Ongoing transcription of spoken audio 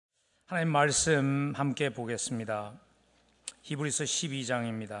하나님 말씀 함께 보겠습니다. 히브리서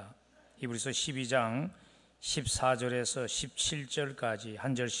 12장입니다. 히브리서 12장 14절에서 17절까지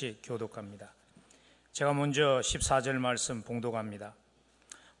한 절씩 교독합니다. 제가 먼저 14절 말씀 봉독합니다.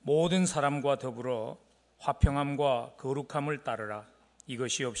 모든 사람과 더불어 화평함과 거룩함을 따르라.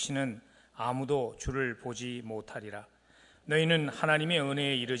 이것이 없이는 아무도 주를 보지 못하리라. 너희는 하나님의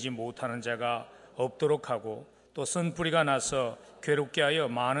은혜에 이르지 못하는 자가 없도록 하고 또 쓴뿌리가 나서 괴롭게 하여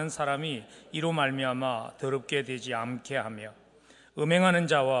많은 사람이 이로 말미암아 더럽게 되지 않게 하며 음행하는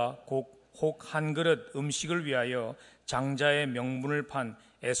자와 혹 한 그릇 음식을 위하여 장자의 명분을 판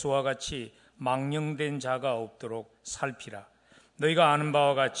에서와 같이 망령된 자가 없도록 살피라. 너희가 아는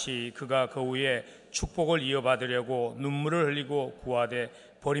바와 같이 그가 그 후에 축복을 이어받으려고 눈물을 흘리고 구하되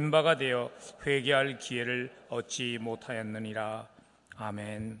버림바가 되어 회개할 기회를 얻지 못하였느니라.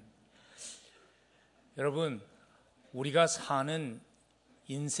 아멘. 여러분, 우리가 사는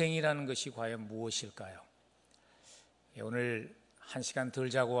인생이라는 것이 과연 무엇일까요? 오늘 한 시간 덜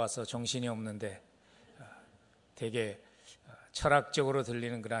자고 와서 정신이 없는데 되게 철학적으로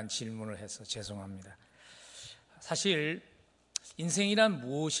들리는 그러한 질문을 해서 죄송합니다. 사실 인생이란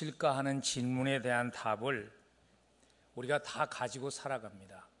무엇일까 하는 질문에 대한 답을 우리가 다 가지고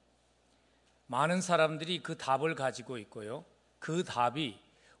살아갑니다. 많은 사람들이 그 답을 가지고 있고요. 그 답이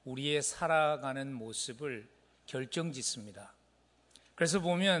우리의 살아가는 모습을 결정짓습니다. 그래서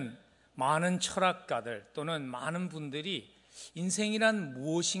보면 많은 철학가들 또는 많은 분들이 인생이란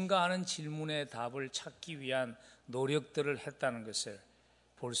무엇인가 하는 질문의 답을 찾기 위한 노력들을 했다는 것을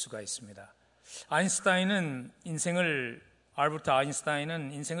볼 수가 있습니다. 알버트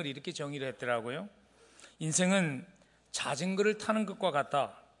아인슈타인은 인생을 이렇게 정의를 했더라고요. 인생은 자전거를 타는 것과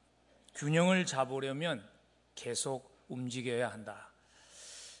같다. 균형을 잡으려면 계속 움직여야 한다.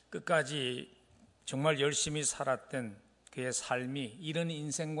 끝까지 정말 열심히 살았던 그의 삶이 이런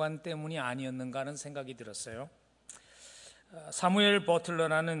인생관 때문이 아니었는가 하는 생각이 들었어요. 사무엘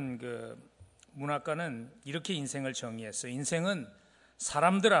버틀러라는 그 문학가는 이렇게 인생을 정의했어요. 인생은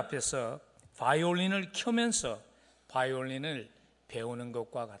사람들 앞에서 바이올린을 켜면서 바이올린을 배우는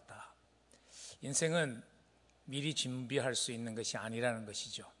것과 같다. 인생은 미리 준비할 수 있는 것이 아니라는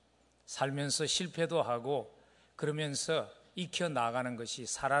것이죠. 살면서 실패도 하고 그러면서 익혀나가는 것이,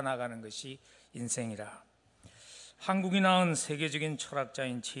 살아나가는 것이 인생이라. 한국이 낳은 세계적인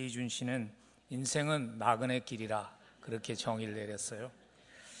철학자인 최희준 씨는 인생은 나그네 길이라 그렇게 정의를 내렸어요.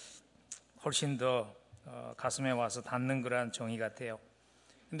 훨씬 더 가슴에 와서 닿는 그러한 정의 같아요.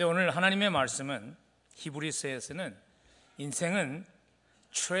 근데 오늘 하나님의 말씀은 히브리서에서는 인생은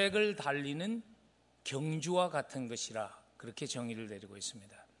트랙을 달리는 경주와 같은 것이라 그렇게 정의를 내리고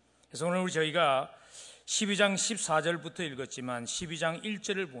있습니다. 그래서 오늘 저희가 12장 14절부터 읽었지만 12장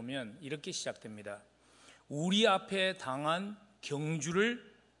 1절을 보면 이렇게 시작됩니다. 우리 앞에 당한 경주를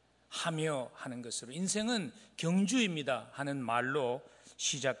하며 하는 것으로, 인생은 경주입니다 하는 말로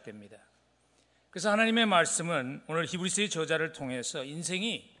시작됩니다. 그래서 하나님의 말씀은 오늘 히브리서의 저자를 통해서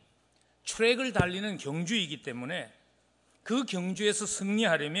인생이 트랙을 달리는 경주이기 때문에 그 경주에서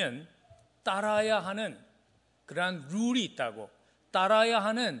승리하려면 따라야 하는 그러한 룰이 있다고, 따라야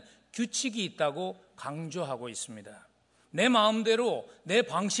하는 규칙이 있다고 강조하고 있습니다. 내 마음대로, 내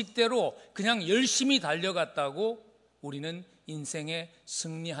방식대로 그냥 열심히 달려갔다고 우리는 인생에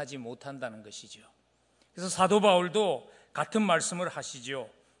승리하지 못한다는 것이죠. 그래서 사도 바울도 같은 말씀을 하시죠.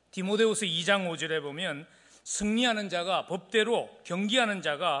 디모데후서 2장 5절에 보면 승리하는 자가 법대로, 경기하는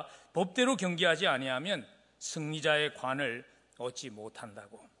자가 법대로 경기하지 아니하면 승리자의 관을 얻지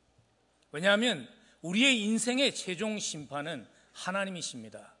못한다고. 왜냐하면 우리의 인생의 최종 심판은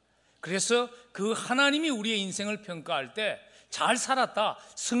하나님이십니다. 그래서 그 하나님이 우리의 인생을 평가할 때 잘 살았다,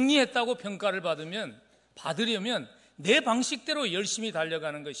 승리했다고 평가를 받으려면 내 방식대로 열심히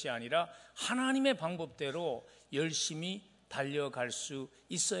달려가는 것이 아니라 하나님의 방법대로 열심히 달려갈 수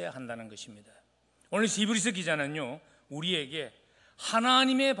있어야 한다는 것입니다. 오늘 히브리서 기자는요, 우리에게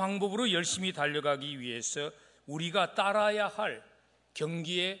하나님의 방법으로 열심히 달려가기 위해서 우리가 따라야 할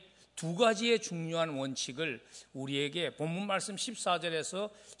경기의 두 가지의 중요한 원칙을 우리에게 본문 말씀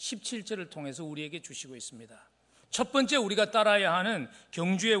 14절에서 17절을 통해서 우리에게 주시고 있습니다. 첫 번째 우리가 따라야 하는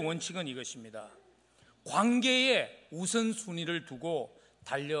경주의 원칙은 이것입니다. 관계에 우선순위를 두고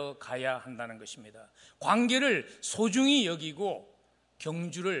달려가야 한다는 것입니다. 관계를 소중히 여기고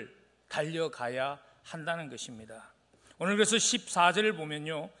경주를 달려가야 한다는 것입니다. 오늘 그래서 14절을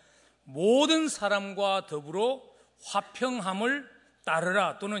보면요, 모든 사람과 더불어 화평함을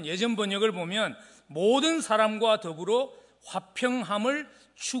따르라, 또는 예전 번역을 보면 모든 사람과 더불어 화평함을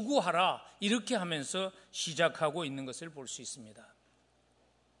추구하라, 이렇게 하면서 시작하고 있는 것을 볼 수 있습니다.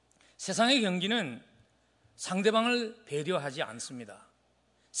 세상의 경기는 상대방을 배려하지 않습니다.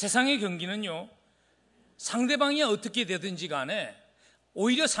 세상의 경기는요, 상대방이 어떻게 되든지 간에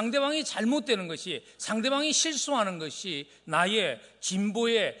오히려 상대방이 잘못되는 것이, 상대방이 실수하는 것이 나의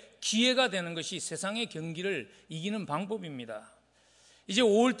진보의 기회가 되는 것이 세상의 경기를 이기는 방법입니다. 이제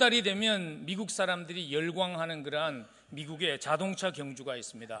 5월달이 되면 미국 사람들이 열광하는 그러한 미국의 자동차 경주가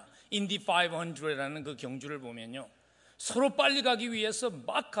있습니다. 인디 500라는 그 경주를 보면요, 서로 빨리 가기 위해서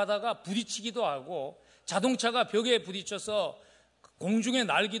막 가다가 부딪히기도 하고, 자동차가 벽에 부딪혀서 공중에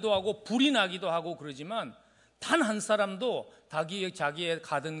날기도 하고 불이 나기도 하고 그러지만 단 한 사람도 자기의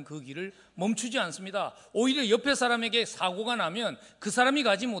가던 그 길을 멈추지 않습니다. 오히려 옆에 사람에게 사고가 나면 그 사람이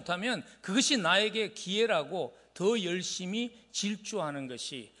가지 못하면 그것이 나에게 기회라고 더 열심히 질주하는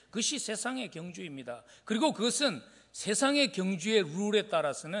것이, 그것이 세상의 경주입니다. 그리고 그것은 세상의 경주의 룰에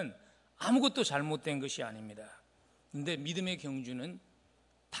따라서는 아무것도 잘못된 것이 아닙니다. 그런데 믿음의 경주는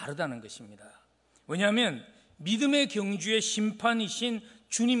다르다는 것입니다. 왜냐하면 믿음의 경주의 심판이신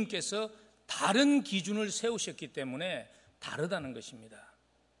주님께서 다른 기준을 세우셨기 때문에 다르다는 것입니다.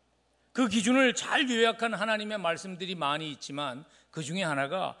 그 기준을 잘 요약한 하나님의 말씀들이 많이 있지만 그 중에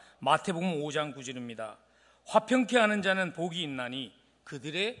하나가 마태복음 5장 9절입니다. 화평케 하는 자는 복이 있나니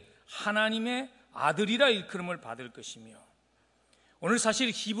그들의 하나님의 아들이라 일컬음을 받을 것이며, 오늘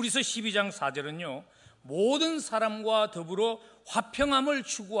사실 히브리서 12장 4절은요, 모든 사람과 더불어 화평함을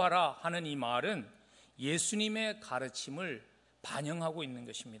추구하라 하는 이 말은 예수님의 가르침을 반영하고 있는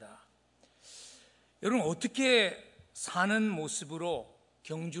것입니다. 여러분, 어떻게 사는 모습으로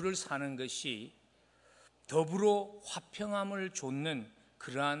경주를 사는 것이 더불어 화평함을 좇는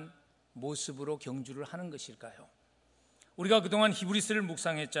그러한 모습으로 경주를 하는 것일까요? 우리가 그동안 히브리서를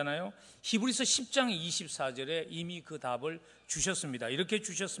묵상했잖아요. 히브리서 10장 24절에 이미 그 답을 주셨습니다. 이렇게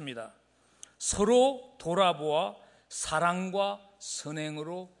주셨습니다. 서로 돌아보아 사랑과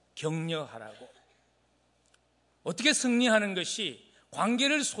선행으로 격려하라고. 어떻게 승리하는 것이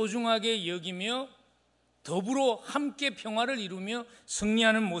관계를 소중하게 여기며 더불어 함께 평화를 이루며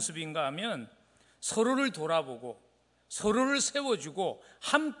승리하는 모습인가 하면 서로를 돌아보고 서로를 세워주고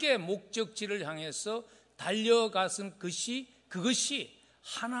함께 목적지를 향해서 달려가는 그것이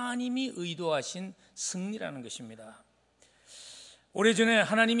하나님이 의도하신 승리라는 것입니다. 오래전에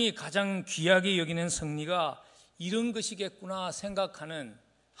하나님이 가장 귀하게 여기는 승리가 이런 것이겠구나 생각하는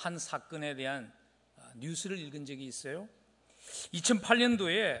한 사건에 대한 뉴스를 읽은 적이 있어요.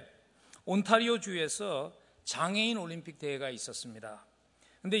 2008년도에 온타리오주에서 장애인 올림픽 대회가 있었습니다.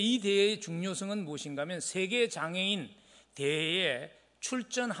 그런데 이 대회의 중요성은 무엇인가 하면 세계 장애인 대회에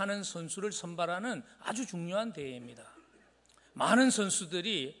출전하는 선수를 선발하는 아주 중요한 대회입니다. 많은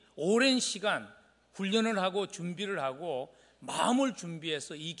선수들이 오랜 시간 훈련을 하고 준비를 하고 마음을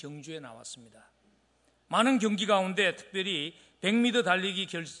준비해서 이 경주에 나왔습니다. 많은 경기 가운데 특별히 100m 달리기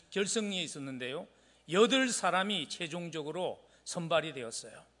결승리에 있었는데요, 8사람이 최종적으로 선발이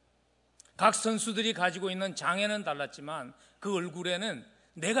되었어요. 각 선수들이 가지고 있는 장애는 달랐지만 그 얼굴에는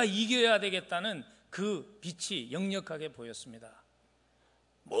내가 이겨야 되겠다는 그 빛이 역력하게 보였습니다.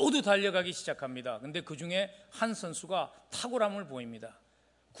 모두 달려가기 시작합니다. 그런데 그 중에 한 선수가 탁월함을 보입니다.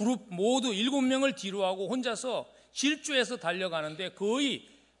 그룹 모두 7명을 뒤로 하고 혼자서 질주해서 달려가는데 거의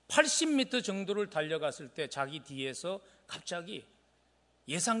 80m 정도를 달려갔을 때 자기 뒤에서 갑자기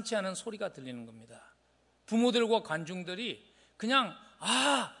예상치 않은 소리가 들리는 겁니다. 부모들과 관중들이 그냥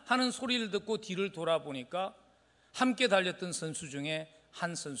아 하는 소리를 듣고 뒤를 돌아보니까 함께 달렸던 선수 중에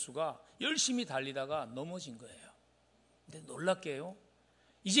한 선수가 열심히 달리다가 넘어진 거예요. 근데 놀랍게요,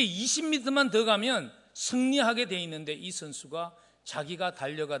 이제 20m만 더 가면 승리하게 돼 있는데 이 선수가 자기가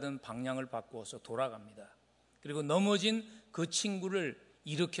달려가던 방향을 바꾸어서 돌아갑니다. 그리고 넘어진 그 친구를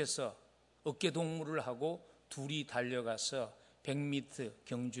일으켜서 어깨동무를 하고 둘이 달려가서 100m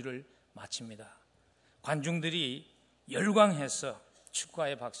경주를 마칩니다. 관중들이 열광해서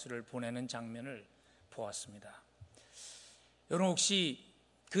축하의 박수를 보내는 장면을 보았습니다. 여러분, 혹시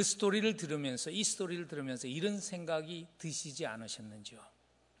그 스토리를 들으면서, 이 스토리를 들으면서 이런 생각이 드시지 않으셨는지요?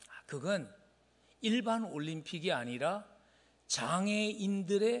 그건 일반 올림픽이 아니라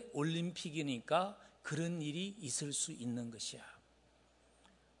장애인들의 올림픽이니까 그런 일이 있을 수 있는 것이야.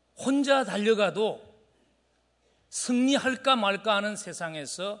 혼자 달려가도 승리할까 말까 하는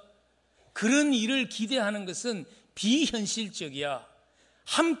세상에서 그런 일을 기대하는 것은 비현실적이야.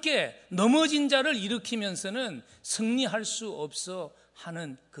 함께 넘어진 자를 일으키면서는 승리할 수 없어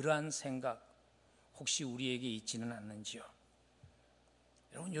하는 그러한 생각, 혹시 우리에게 있지는 않는지요?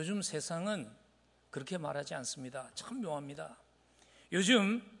 여러분, 요즘 세상은 그렇게 말하지 않습니다. 참 묘합니다.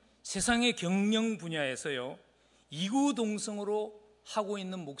 요즘 세상의 경영 분야에서요, 이구동성으로 하고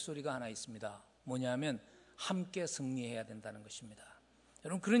있는 목소리가 하나 있습니다. 뭐냐면 함께 승리해야 된다는 것입니다.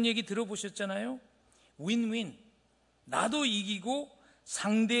 여러분, 그런 얘기 들어보셨잖아요? 윈윈. 나도 이기고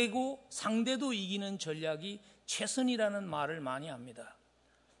상대도 이기는 전략이 최선이라는 말을 많이 합니다.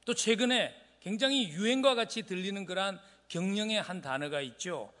 또 최근에 굉장히 유행과 같이 들리는 그러한 경영의 한 단어가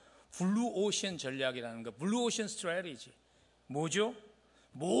있죠. 블루오션 전략이라는 거, 블루오션 스트래티지. 뭐죠?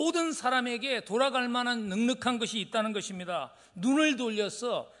 모든 사람에게 돌아갈 만한 넉넉한 것이 있다는 것입니다. 눈을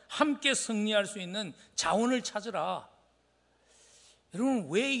돌려서 함께 승리할 수 있는 자원을 찾으라. 여러분,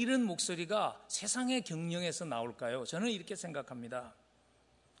 왜 이런 목소리가 세상의 경영에서 나올까요? 저는 이렇게 생각합니다.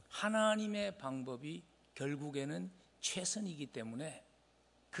 하나님의 방법이 결국에는 최선이기 때문에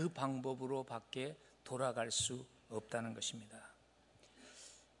그 방법으로 밖에 돌아갈 수 없다는 것입니다.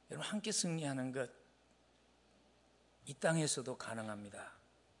 여러분, 함께 승리하는 것, 이 땅에서도 가능합니다.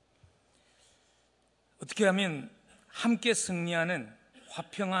 어떻게 하면 함께 승리하는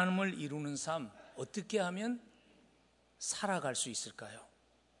화평함을 이루는 삶, 어떻게 하면 살아갈 수 있을까요?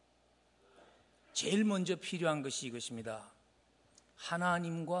 제일 먼저 필요한 것이 이것입니다.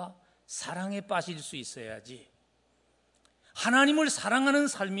 하나님과 사랑에 빠질 수 있어야지, 하나님을 사랑하는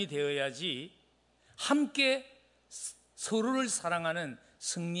삶이 되어야지 함께 서로를 사랑하는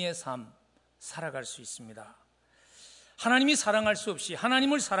승리의 삶 살아갈 수 있습니다. 하나님이 사랑할 수 없이,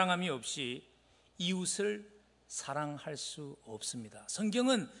 하나님을 사랑함이 없이 이웃을 사랑할 수 없습니다.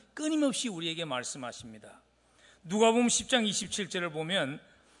 성경은 끊임없이 우리에게 말씀하십니다. 누가복음 10장 27절을 보면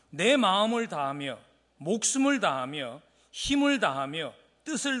내 마음을 다하며 목숨을 다하며 힘을 다하며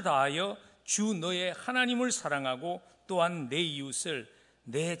뜻을 다하여 주 너의 하나님을 사랑하고 또한 내 이웃을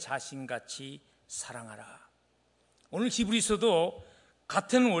내 자신같이 사랑하라. 오늘 히브리서도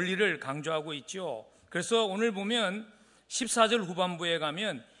같은 원리를 강조하고 있죠. 그래서 오늘 보면 14절 후반부에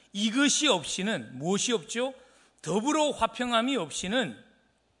가면 이것이 없이는, 무엇이 없죠? 더불어 화평함이 없이는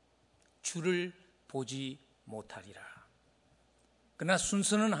주를 보지 못하리라. 그러나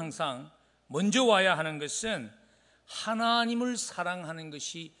순서는 항상 먼저 와야 하는 것은 하나님을 사랑하는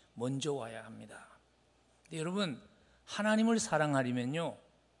것이 먼저 와야 합니다. 근데 여러분, 하나님을 사랑하려면요,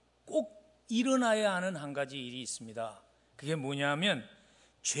 꼭 일어나야 하는 한 가지 일이 있습니다. 그게 뭐냐면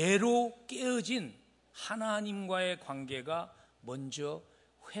죄로 깨어진 하나님과의 관계가 먼저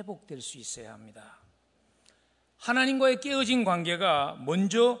회복될 수 있어야 합니다. 하나님과의 깨어진 관계가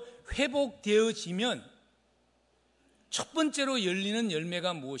먼저 회복되어지면 첫 번째로 열리는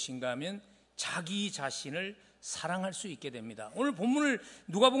열매가 무엇인가 하면 자기 자신을 사랑할 수 있게 됩니다. 오늘 본문을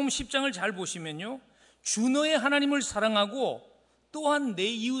누가복음 10장을 잘 보시면요, 주 너의 하나님을 사랑하고 또한 내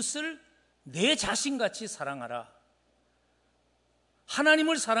이웃을 내 자신같이 사랑하라.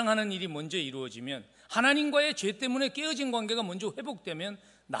 하나님을 사랑하는 일이 먼저 이루어지면, 하나님과의 죄 때문에 깨어진 관계가 먼저 회복되면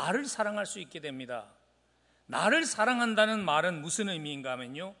나를 사랑할 수 있게 됩니다. 나를 사랑한다는 말은 무슨 의미인가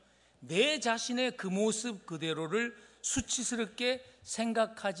하면요, 내 자신의 그 모습 그대로를 수치스럽게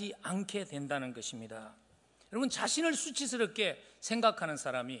생각하지 않게 된다는 것입니다. 여러분, 자신을 수치스럽게 생각하는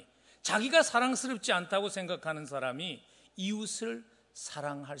사람이, 자기가 사랑스럽지 않다고 생각하는 사람이 이웃을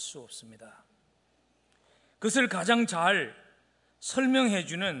사랑할 수 없습니다. 그것을 가장 잘 설명해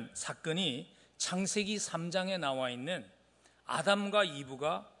주는 사건이 창세기 3장에 나와 있는 아담과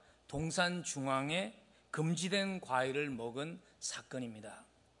이브가 동산 중앙에 금지된 과일을 먹은 사건입니다.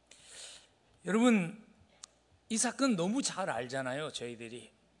 여러분, 이 사건 너무 잘 알잖아요,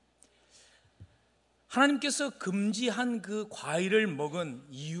 저희들이. 하나님께서 금지한 그 과일을 먹은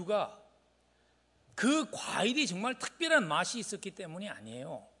이유가 그 과일이 정말 특별한 맛이 있었기 때문이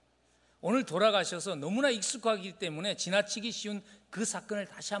아니에요. 오늘 돌아가셔서 너무나 익숙하기 때문에 지나치기 쉬운 그 사건을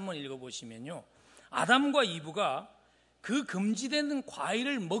다시 한번 읽어보시면요, 아담과 이브가 그 금지된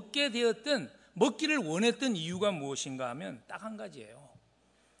과일을 먹기를 원했던 이유가 무엇인가 하면 딱 한 가지예요.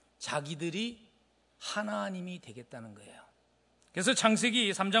 자기들이 하나님이 되겠다는 거예요. 그래서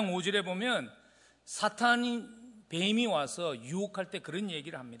창세기 3장 5절에 보면 사탄이, 뱀이 와서 유혹할 때 그런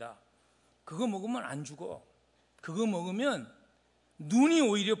얘기를 합니다. 그거 먹으면 안 죽어. 그거 먹으면 눈이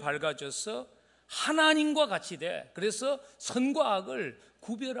오히려 밝아져서 하나님과 같이 돼. 그래서 선과 악을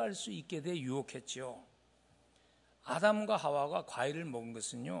구별할 수 있게 돼 유혹했죠. 아담과 하와가 과일을 먹은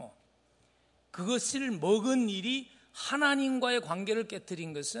것은요, 그것을 먹은 일이 하나님과의 관계를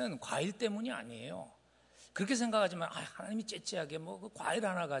깨뜨린 것은 과일 때문이 아니에요. 그렇게 생각하지만 하나님이 째째하게 그 과일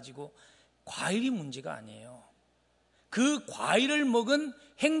하나 가지고, 과일이 문제가 아니에요. 그 과일을 먹은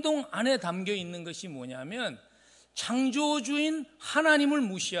행동 안에 담겨 있는 것이 뭐냐면 창조주인 하나님을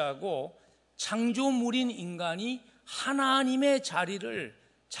무시하고 창조물인 인간이 하나님의 자리를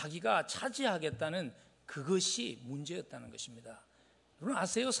자기가 차지하겠다는 그것이 문제였다는 것입니다. 여러분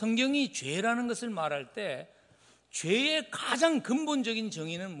아세요? 성경이 죄라는 것을 말할 때 죄의 가장 근본적인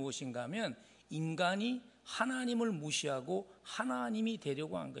정의는 무엇인가 하면 인간이 하나님을 무시하고 하나님이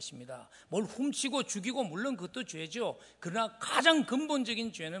되려고 한 것입니다. 뭘 훔치고 죽이고 물론 그것도 죄죠. 그러나 가장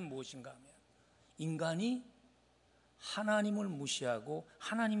근본적인 죄는 무엇인가 하면 인간이 하나님을 무시하고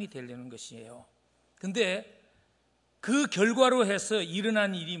하나님이 되려는 것이에요. 근데 그 결과로 해서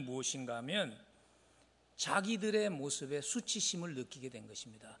일어난 일이 무엇인가 하면 자기들의 모습에 수치심을 느끼게 된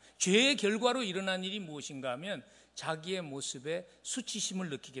것입니다. 죄의 결과로 일어난 일이 무엇인가 하면 자기의 모습에 수치심을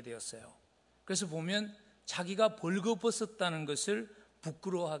느끼게 되었어요. 그래서 보면 자기가 벌거벗었다는 것을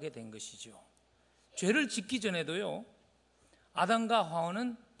부끄러워하게 된 것이죠. 죄를 짓기 전에도요, 아담과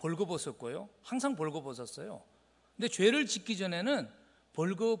하와는 벌거벗었고요, 항상 벌거벗었어요. 근데 죄를 짓기 전에는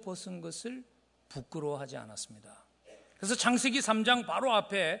벌거벗은 것을 부끄러워하지 않았습니다. 그래서 창세기 3장 바로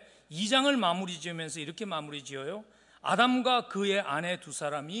앞에 2장을 마무리 지으면서 이렇게 마무리 지어요. 아담과 그의 아내 두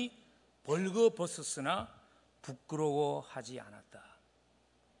사람이 벌거벗었으나 부끄러워하지 않았다.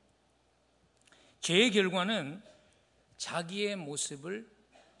 죄의 결과는 자기의 모습을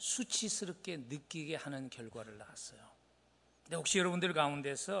수치스럽게 느끼게 하는 결과를 낳았어요. 근데 혹시 여러분들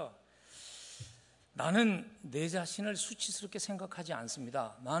가운데서 나는 내 자신을 수치스럽게 생각하지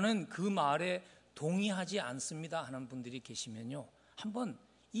않습니다, 나는 그 말에 동의하지 않습니다 하는 분들이 계시면요, 한번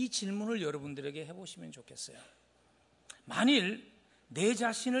이 질문을 여러분들에게 해보시면 좋겠어요. 만일 내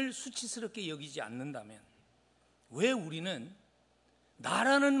자신을 수치스럽게 여기지 않는다면 왜 우리는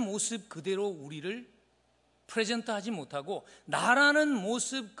나라는 모습 그대로 우리를 프레젠트하지 못하고 나라는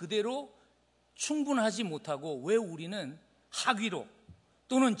모습 그대로 충분하지 못하고 왜 우리는 학위로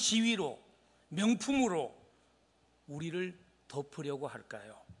또는 지위로 명품으로 우리를 덮으려고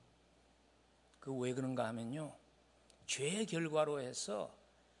할까요? 그 왜 그런가 하면요, 죄의 결과로 해서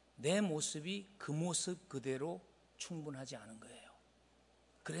내 모습이 그 모습 그대로 충분하지 않은 거예요.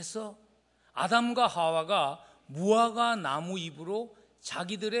 그래서 아담과 하와가 무화과 나무 잎으로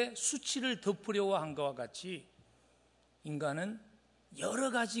자기들의 수치를 덮으려고 한 것과 같이 인간은 여러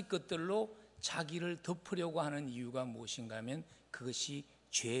가지 것들로 자기를 덮으려고 하는 이유가 무엇인가 하면 그것이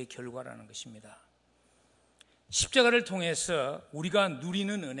죄의 결과라는 것입니다. 십자가를 통해서 우리가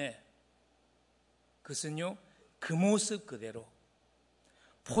누리는 은혜, 그것은요, 그 모습 그대로,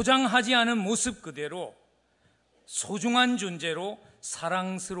 포장하지 않은 모습 그대로 소중한 존재로,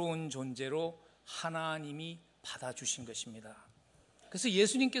 사랑스러운 존재로 하나님이 받아주신 것입니다. 그래서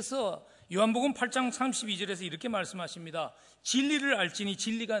예수님께서 요한복음 8장 32절에서 이렇게 말씀하십니다. 진리를 알지니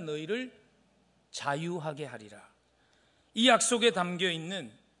진리가 너희를 자유하게 하리라. 이 약속에 담겨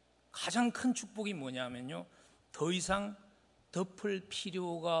있는 가장 큰 축복이 뭐냐면요, 더 이상 덮을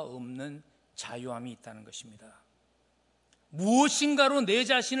필요가 없는 자유함이 있다는 것입니다. 무엇인가로 내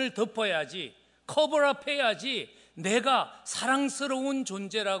자신을 덮어야지, 커버업 해야지 내가 사랑스러운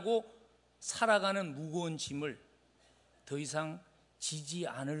존재라고 살아가는 무거운 짐을 더 이상 지지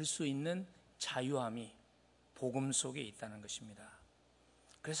않을 수 있는 자유함이 복음 속에 있다는 것입니다.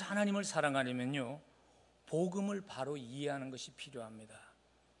 그래서 하나님을 사랑하려면요, 복음을 바로 이해하는 것이 필요합니다.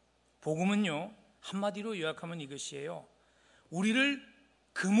 복음은요, 한마디로 요약하면 이것이에요. 우리를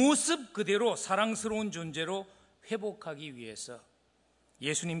그 모습 그대로 사랑스러운 존재로 회복하기 위해서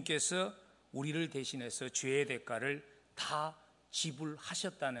예수님께서 우리를 대신해서 죄의 대가를 다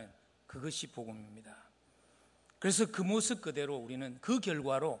지불하셨다는 그것이 복음입니다. 그래서 그 모습 그대로 우리는 그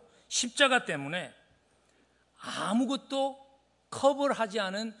결과로 십자가 때문에 아무것도 커버하지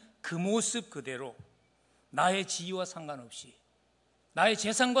않은 그 모습 그대로 나의 지위와 상관없이, 나의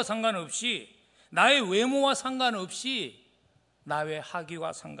재산과 상관없이, 나의 외모와 상관없이, 나의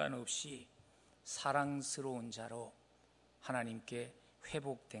학위와 상관없이 사랑스러운 자로 하나님께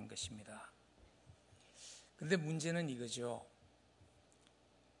회복된 것입니다. 그런데 문제는 이거죠.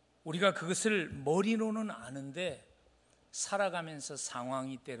 우리가 그것을 머리로는 아는데 살아가면서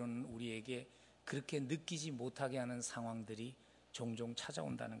상황이 때로는 우리에게 그렇게 느끼지 못하게 하는 상황들이 종종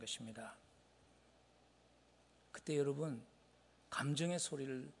찾아온다는 것입니다. 그때 여러분, 감정의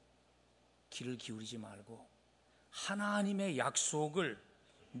소리를 귀를 기울이지 말고 하나님의 약속을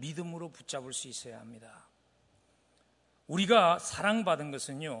믿음으로 붙잡을 수 있어야 합니다. 우리가 사랑받은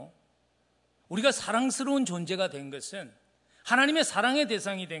것은요, 우리가 사랑스러운 존재가 된 것은, 하나님의 사랑의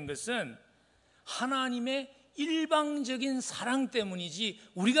대상이 된 것은 하나님의 일방적인 사랑 때문이지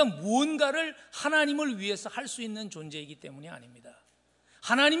우리가 무언가를 하나님을 위해서 할 수 있는 존재이기 때문이 아닙니다.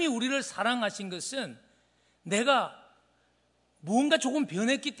 하나님이 우리를 사랑하신 것은 내가 무언가 조금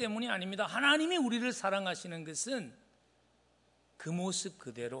변했기 때문이 아닙니다. 하나님이 우리를 사랑하시는 것은 그 모습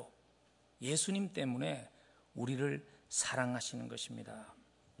그대로 예수님 때문에 우리를 사랑하시는 것입니다.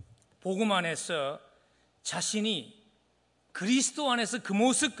 복음 안에서 자신이 그리스도 안에서 그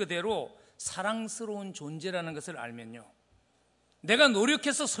모습 그대로 사랑스러운 존재라는 것을 알면요, 내가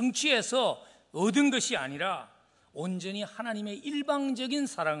노력해서 성취해서 얻은 것이 아니라 온전히 하나님의 일방적인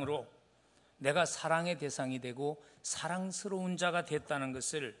사랑으로 내가 사랑의 대상이 되고 사랑스러운 자가 됐다는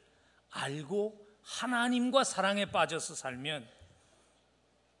것을 알고 하나님과 사랑에 빠져서 살면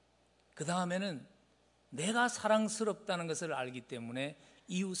그 다음에는 내가 사랑스럽다는 것을 알기 때문에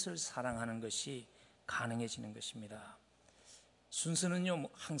이웃을 사랑하는 것이 가능해지는 것입니다. 순서는요,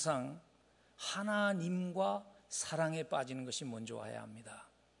 항상 하나님과 사랑에 빠지는 것이 먼저 와야 합니다.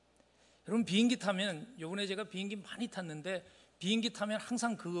 여러분, 비행기 타면, 요번에 제가 비행기 많이 탔는데 비행기 타면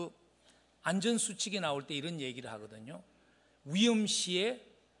항상 그 안전수칙에 나올 때 이런 얘기를 하거든요. 위험시에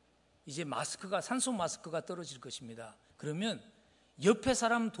이제 마스크가, 산소 마스크가 떨어질 것입니다. 그러면 옆에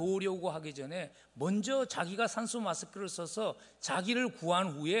사람 도우려고 하기 전에 먼저 자기가 산소 마스크를 써서 자기를 구한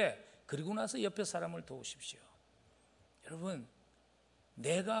후에 그리고 나서 옆에 사람을 도우십시오. 여러분,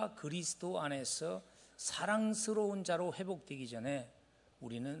 내가 그리스도 안에서 사랑스러운 자로 회복되기 전에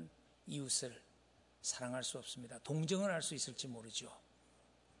우리는 이웃을 사랑할 수 없습니다. 동정을 할 수 있을지 모르죠.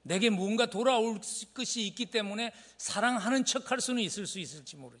 내게 무언가 돌아올 것이 있기 때문에 사랑하는 척할 수는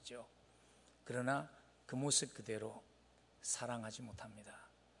있을지 모르죠. 그러나 그 모습 그대로 사랑하지 못합니다.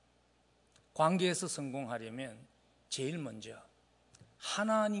 관계에서 성공하려면 제일 먼저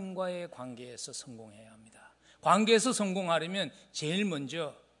하나님과의 관계에서 성공해야 합니다. 관계에서 성공하려면 제일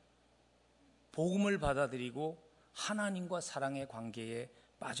먼저 복음을 받아들이고 하나님과 사랑의 관계에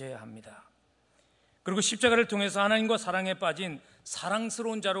빠져야 합니다. 그리고 십자가를 통해서 하나님과 사랑에 빠진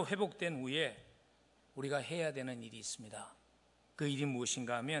사랑스러운 자로 회복된 후에 우리가 해야 되는 일이 있습니다. 그 일이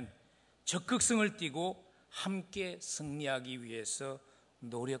무엇인가 하면 적극성을 띠고 함께 승리하기 위해서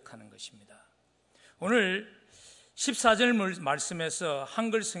노력하는 것입니다. 오늘 14절 말씀에서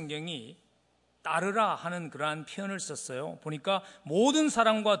한글 성경이 따르라 하는 그러한 표현을 썼어요. 보니까 모든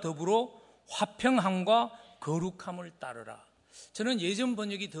사람과 더불어 화평함과 거룩함을 따르라. 저는 예전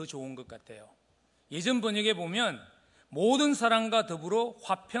번역이 더 좋은 것 같아요. 예전 번역에 보면 모든 사람과 더불어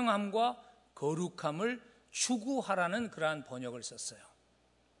화평함과 거룩함을 추구하라는 그러한 번역을 썼어요.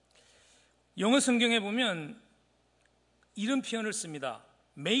 영어 성경에 보면 이런 표현을 씁니다.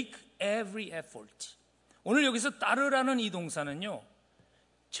 Make every effort. 오늘 여기서 따르라는 이 동사는요,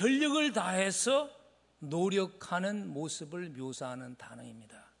 전력을 다해서 노력하는 모습을 묘사하는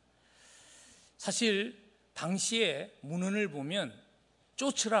단어입니다. 사실 당시에 문헌을 보면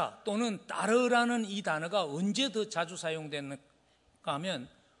쫓으라 또는 따르라는 이 단어가 언제 더 자주 사용됐는가 하면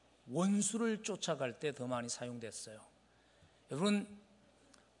원수를 쫓아갈 때 더 많이 사용됐어요. 여러분,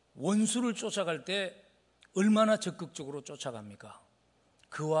 원수를 쫓아갈 때 얼마나 적극적으로 쫓아갑니까?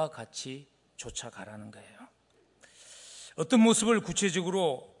 그와 같이 쫓아가라는 거예요. 어떤 모습을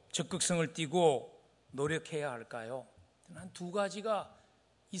구체적으로 적극성을 띠고 노력해야 할까요? 한 두 가지가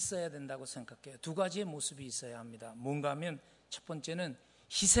있어야 된다고 생각해요. 두 가지의 모습이 있어야 합니다. 뭔가 하면 첫 번째는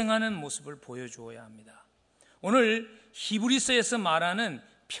희생하는 모습을 보여주어야 합니다. 오늘 히브리서에서 말하는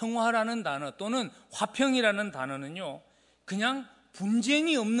평화라는 단어 또는 화평이라는 단어는요, 그냥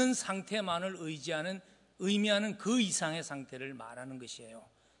분쟁이 없는 상태만을 의미하는 그 이상의 상태를 말하는 것이에요.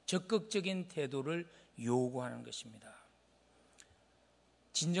 적극적인 태도를 요구하는 것입니다.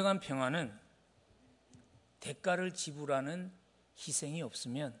 진정한 평화는 대가를 지불하는 희생이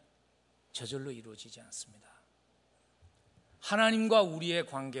없으면 저절로 이루어지지 않습니다. 하나님과 우리의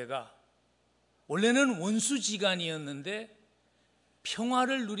관계가 원래는 원수지간이었는데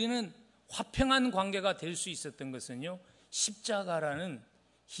평화를 누리는 화평한 관계가 될 수 있었던 것은요, 십자가라는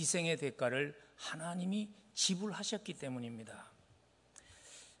희생의 대가를 하나님이 지불하셨기 때문입니다.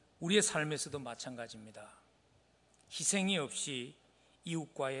 우리의 삶에서도 마찬가지입니다. 희생이 없이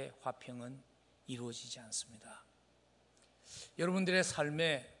이웃과의 화평은 이루어지지 않습니다. 여러분들의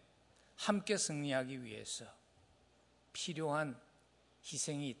삶에 함께 승리하기 위해서 필요한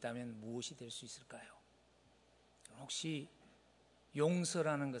희생이 있다면 무엇이 될 수 있을까요? 혹시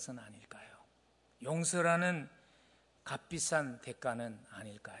용서라는 것은 아닐까요? 용서라는 값비싼 대가는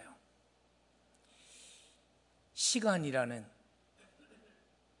아닐까요? 시간이라는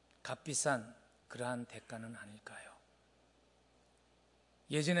값비싼 그러한 대가는 아닐까요?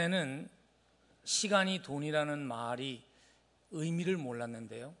 예전에는 시간이 돈이라는 말이 의미를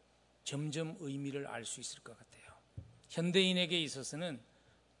몰랐는데요, 점점 의미를 알 수 있을 것 같아요. 현대인에게 있어서는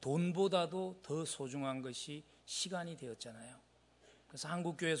돈보다도 더 소중한 것이 시간이 되었잖아요. 그래서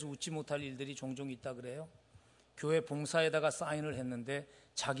한국 교회에서 웃지 못할 일들이 종종 있다 그래요. 교회 봉사에다가 사인을 했는데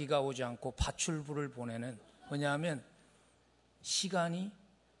자기가 오지 않고 파출부를 보내는, 왜냐하면 시간이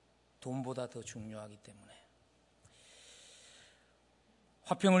돈보다 더 중요하기 때문에.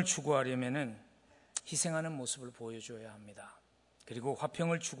 화평을 추구하려면은 희생하는 모습을 보여줘야 합니다. 그리고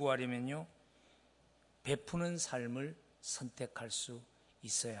화평을 추구하려면요, 베푸는 삶을 선택할 수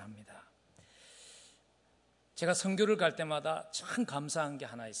있어야 합니다. 제가 선교를 갈 때마다 참 감사한 게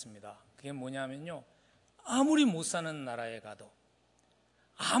하나 있습니다. 그게 뭐냐면요, 아무리 못 사는 나라에 가도,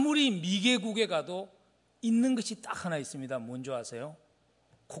 아무리 미개국에 가도 있는 것이 딱 하나 있습니다. 뭔지 아세요?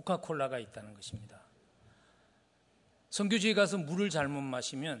 코카콜라가 있다는 것입니다. 선교지에 가서 물을 잘못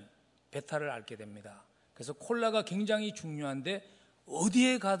마시면 배탈을 앓게 됩니다. 그래서 콜라가 굉장히 중요한데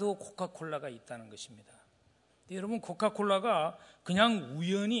어디에 가도 코카콜라가 있다는 것입니다. 여러분, 코카콜라가 그냥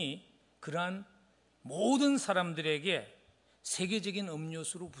우연히 그러한 모든 사람들에게 세계적인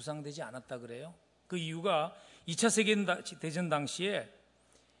음료수로 부상되지 않았다 그래요. 그 이유가 2차 세계대전 당시에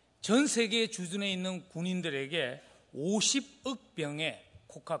전 세계 주둔에 있는 군인들에게 50억 병의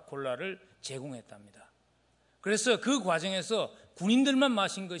코카콜라를 제공했답니다. 그래서 그 과정에서 군인들만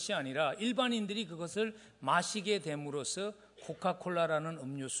마신 것이 아니라 일반인들이 그것을 마시게 됨으로써 코카콜라라는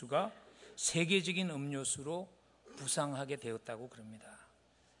음료수가 세계적인 음료수로 부상하게 되었다고 그럽니다.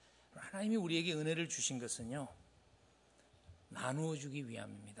 하나님이 우리에게 은혜를 주신 것은요, 나누어 주기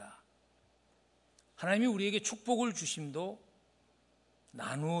위함입니다. 하나님이 우리에게 축복을 주심도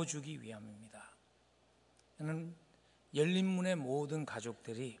나누어 주기 위함입니다. 저는 열린문의 모든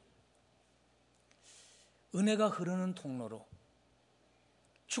가족들이 은혜가 흐르는 통로로,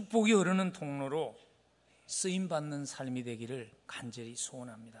 축복이 흐르는 통로로 쓰임받는 삶이 되기를 간절히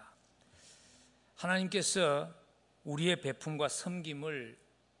소원합니다. 하나님께서 우리의 베품과 섬김을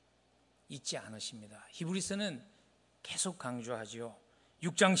잊지 않으십니다. 히브리서는 계속 강조하지요.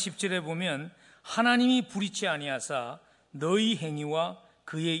 6장 10절에 보면 하나님이 불의치 아니하사 너희 행위와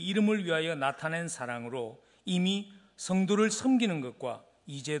그의 이름을 위하여 나타낸 사랑으로 이미 성도를 섬기는 것과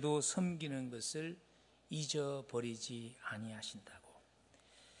이제도 섬기는 것을 잊어버리지 아니하신다고.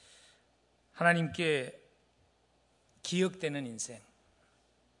 하나님께 기억되는 인생,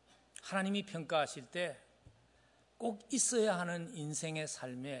 하나님이 평가하실 때 꼭 있어야 하는 인생의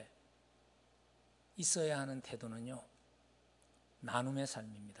삶에 있어야 하는 태도는요, 나눔의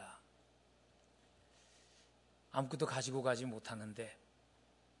삶입니다. 아무것도 가지고 가지 못하는데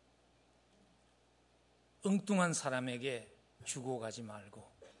엉뚱한 사람에게 주고 가지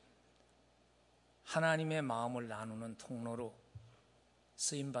말고 하나님의 마음을 나누는 통로로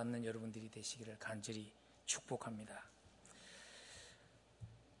쓰임받는 여러분들이 되시기를 간절히 축복합니다.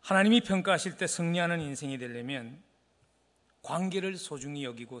 하나님이 평가하실 때 승리하는 인생이 되려면 관계를 소중히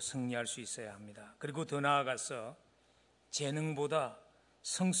여기고 승리할 수 있어야 합니다. 그리고 더 나아가서 재능보다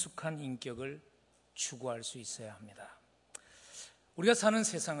성숙한 인격을 추구할 수 있어야 합니다. 우리가 사는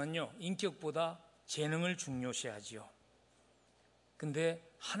세상은요, 인격보다 재능을 중요시하지요. 근데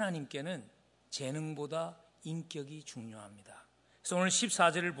하나님께는 재능보다 인격이 중요합니다. 그래서 오늘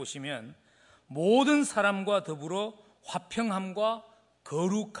 14절을 보시면 모든 사람과 더불어 화평함과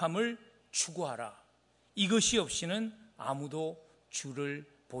거룩함을 추구하라. 이것이 없이는 아무도 주를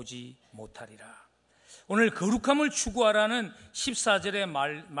보지 못하리라. 오늘 거룩함을 추구하라는 14절의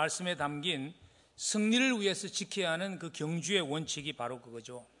말씀에 담긴 승리를 위해서 지켜야 하는 그 경주의 원칙이 바로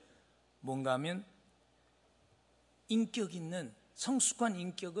그거죠. 뭔가 하면 인격 있는 성숙한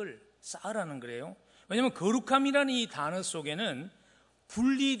인격을 쌓으라는 거래요. 왜냐하면 거룩함이라는 이 단어 속에는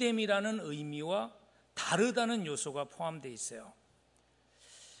분리됨이라는 의미와 다르다는 요소가 포함되어 있어요.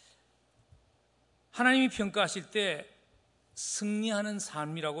 하나님이 평가하실 때 승리하는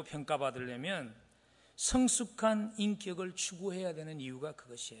삶이라고 평가받으려면 성숙한 인격을 추구해야 되는 이유가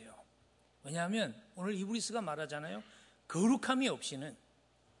그것이에요. 왜냐하면 오늘 히브리서가 말하잖아요. 거룩함이 없이는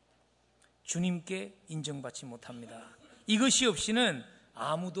주님께 인정받지 못합니다. 이것이 없이는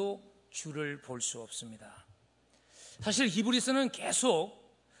아무도 주를 볼 수 없습니다. 사실 히브리서는 계속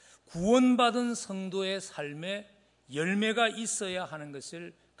구원받은 성도의 삶에 열매가 있어야 하는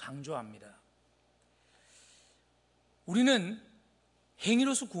것을 강조합니다. 우리는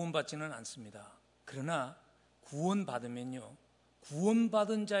행위로서 구원받지는 않습니다. 그러나 구원받으면요,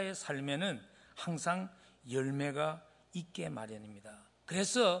 구원받은 자의 삶에는 항상 열매가 있게 마련입니다.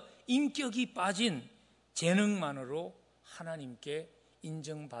 그래서 인격이 빠진 재능만으로 하나님께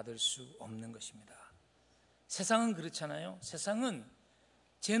인정받을 수 없는 것입니다. 세상은 그렇잖아요. 세상은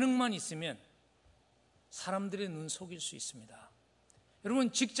재능만 있으면 사람들의 눈 속일 수 있습니다.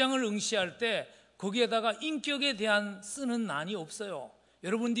 여러분, 직장을 응시할 때 거기에다가 인격에 대한 쓰는 난이 없어요.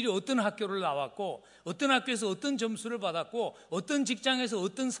 여러분들이 어떤 학교를 나왔고, 어떤 학교에서 어떤 점수를 받았고, 어떤 직장에서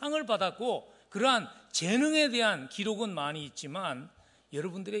어떤 상을 받았고, 그러한 재능에 대한 기록은 많이 있지만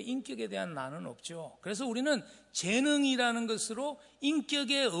여러분들의 인격에 대한 난은 없죠. 그래서 우리는 재능이라는 것으로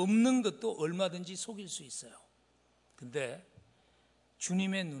인격에 없는 것도 얼마든지 속일 수 있어요. 근데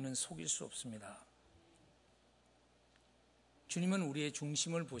주님의 눈은 속일 수 없습니다. 주님은 우리의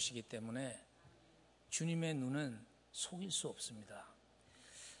중심을 보시기 때문에 주님의 눈은 속일 수 없습니다.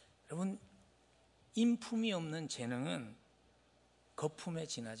 여러분, 인품이 없는 재능은 거품에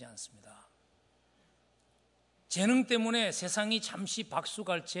지나지 않습니다. 재능 때문에 세상이 잠시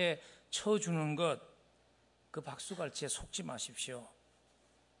박수갈채 쳐주는 것, 그 박수갈채에 속지 마십시오.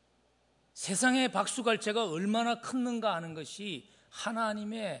 세상의 박수갈채가 얼마나 컸는가 하는 것이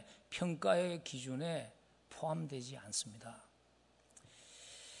하나님의 평가의 기준에 포함되지 않습니다.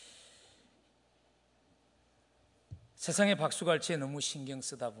 세상의 박수갈채에 너무 신경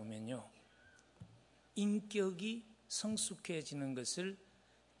쓰다 보면요, 인격이 성숙해지는 것을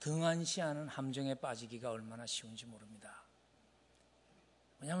등한시하는 함정에 빠지기가 얼마나 쉬운지 모릅니다.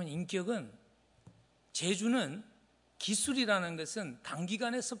 왜냐하면 인격은, 재주는, 기술이라는 것은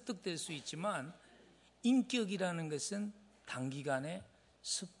단기간에 습득될 수 있지만 인격이라는 것은 단기간에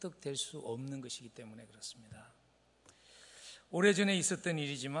습득될 수 없는 것이기 때문에 그렇습니다. 오래전에 있었던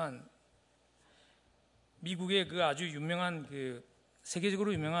일이지만 미국의 그 아주 유명한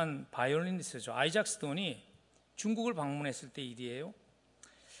세계적으로 유명한 바이올리니스트죠. 아이작 스톤이 중국을 방문했을 때 일이에요.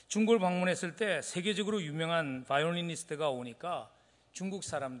 중국을 방문했을 때 세계적으로 유명한 바이올리니스트가 오니까 중국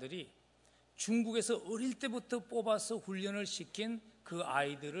사람들이 중국에서 어릴 때부터 뽑아서 훈련을 시킨 그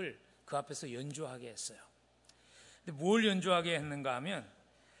아이들을 그 앞에서 연주하게 했어요. 근데 뭘 연주하게 했는가 하면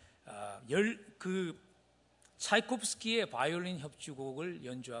차이콥스키의 바이올린 협주곡을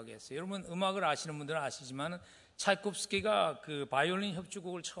연주하게 했어요. 여러분 음악을 아시는 분들은 아시지만 차이콥스키가 그 바이올린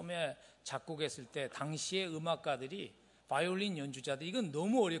협주곡을 처음에 작곡했을 때 당시의 음악가들이, 바이올린 연주자들이 이건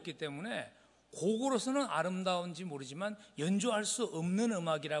너무 어렵기 때문에 곡으로서는 아름다운지 모르지만 연주할 수 없는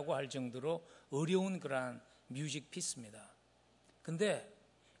음악이라고 할 정도로 어려운 그러한 뮤직 피스입니다. 근데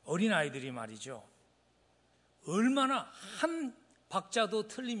어린아이들이 말이죠, 얼마나 한 박자도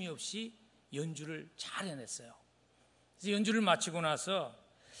틀림이 없이 연주를 잘 해냈어요. 그래서 연주를 마치고 나서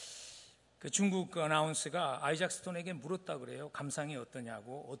그 중국 아나운서가 아이작 스톤에게 물었다 그래요. 감상이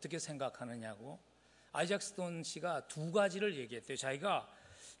어떠냐고, 어떻게 생각하느냐고. 아이작 스톤 씨가 두 가지를 얘기했대요. 자기가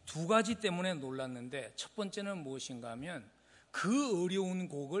두 가지 때문에 놀랐는데, 첫 번째는 무엇인가 하면 그 어려운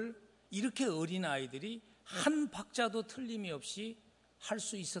곡을 이렇게 어린 아이들이 한 박자도 틀림이 없이 할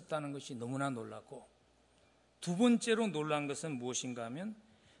수 있었다는 것이 너무나 놀랐고, 두 번째로 놀란 것은 무엇인가 하면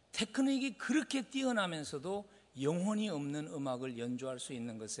테크닉이 그렇게 뛰어나면서도 영혼이 없는 음악을 연주할 수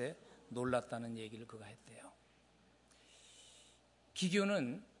있는 것에 놀랐다는 얘기를 그가 했대요.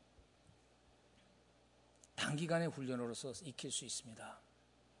 기교는 단기간의 훈련으로서 익힐 수 있습니다.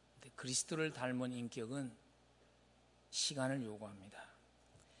 근데 그리스도를 닮은 인격은 시간을 요구합니다.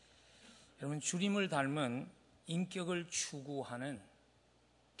 여러분, 주님을 닮은 인격을 추구하는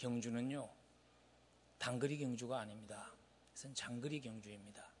경주는요, 단거리 경주가 아닙니다. 그것은 장거리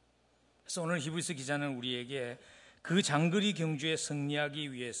경주입니다. 그래서 오늘 히브리서 기자는 우리에게 그 장거리 경주에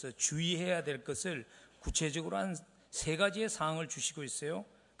승리하기 위해서 주의해야 될 것을 구체적으로 한 세 가지의 사항을 주시고 있어요.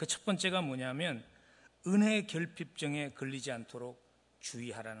 그 첫 번째가 뭐냐면 은혜 결핍증에 걸리지 않도록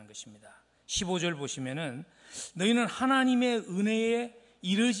주의하라는 것입니다. 15절 보시면은 너희는 하나님의 은혜에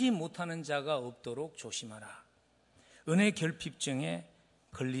이르지 못하는 자가 없도록 조심하라. 은혜 결핍증에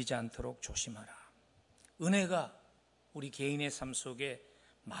걸리지 않도록 조심하라. 은혜가 우리 개인의 삶 속에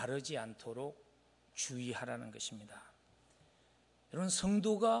마르지 않도록 주의하라는 것입니다. 여러분,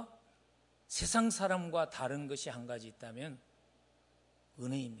 성도가 세상 사람과 다른 것이 한 가지 있다면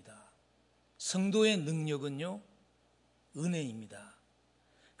은혜입니다. 성도의 능력은요, 은혜입니다.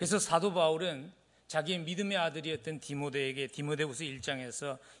 그래서 사도 바울은 자기의 믿음의 아들이었던 디모데에게 디모데후서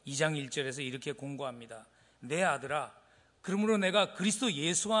 1장에서 2장 1절에서 이렇게 공고합니다. 내 아들아, 그러므로 내가 그리스도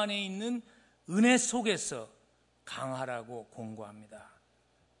예수 안에 있는 은혜 속에서 강하라고 공고합니다.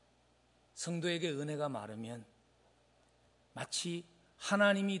 성도에게 은혜가 마르면 마치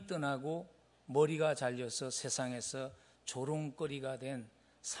하나님이 떠나고 머리가 잘려서 세상에서 조롱거리가 된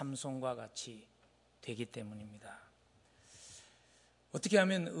삼손과 같이 되기 때문입니다. 어떻게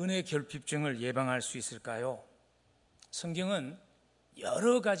하면 은혜 결핍증을 예방할 수 있을까요? 성경은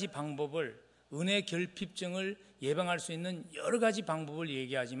여러 가지 방법을, 은혜 결핍증을 예방할 수 있는 여러 가지 방법을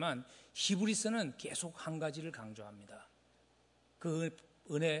얘기하지만 히브리서는 계속 한 가지를 강조합니다. 그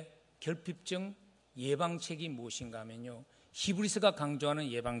은혜 결핍증 예방책이 무엇인가 하면요, 히브리서가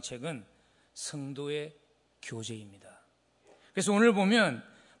강조하는 예방책은 성도의 교제입니다. 그래서 오늘 보면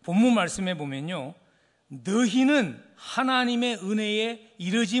본문 말씀에 보면요, 너희는 하나님의 은혜에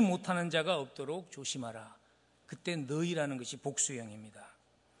이르지 못하는 자가 없도록 조심하라. 그때 너희라는 것이 복수형입니다.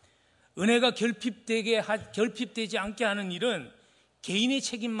 은혜가 결핍되지 않게 하는 일은 개인의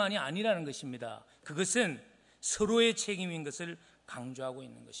책임만이 아니라는 것입니다. 그것은 서로의 책임인 것을 강조하고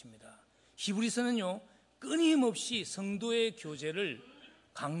있는 것입니다. 히브리서는요, 끊임없이 성도의 교제를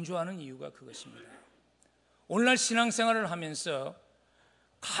강조하는 이유가 그것입니다. 오늘날 신앙생활을 하면서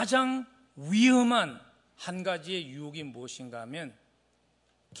가장 위험한 한 가지의 유혹이 무엇인가 하면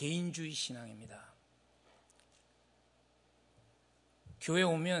개인주의 신앙입니다. 교회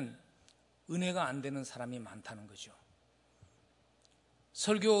오면 은혜가 안 되는 사람이 많다는 거죠.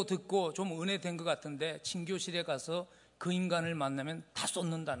 설교 듣고 좀 은혜 된 것 같은데 친교실에 가서 그 인간을 만나면 다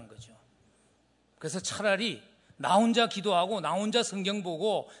쏟는다는 거죠. 그래서 차라리 나 혼자 기도하고 나 혼자 성경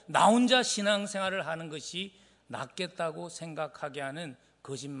보고 나 혼자 신앙생활을 하는 것이 낫겠다고 생각하게 하는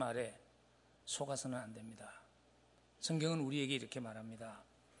거짓말에 속아서는 안 됩니다. 성경은 우리에게 이렇게 말합니다.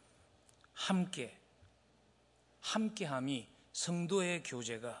 함께함이 성도의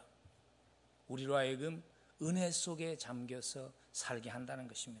교제가 우리로 하여금 은혜 속에 잠겨서 살게 한다는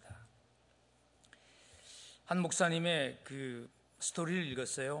것입니다. 한 목사님의 그 스토리를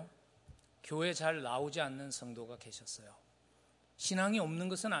읽었어요. 교회 잘 나오지 않는 성도가 계셨어요. 신앙이 없는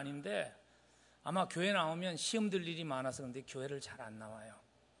것은 아닌데 아마 교회 나오면 시험 들 일이 많아서 그런데 교회를 잘 안 나와요.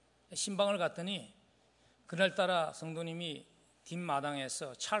 신방을 갔더니 그날따라 성도님이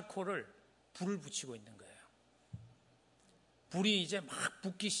뒷마당에서 찰코를 불을 붙이고 있는 거예요. 불이 이제 막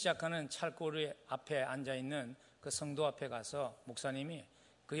붙기 시작하는 찰코를 앞에 앉아있는 그 성도 앞에 가서 목사님이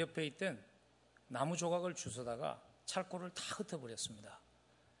그 옆에 있던 나무 조각을 주워다가 찰코를 다 흩어버렸습니다.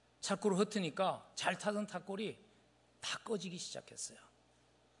 찰코를 흩으니까 잘 타던 탁골이 다 꺼지기 시작했어요.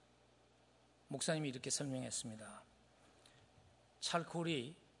 목사님이 이렇게 설명했습니다.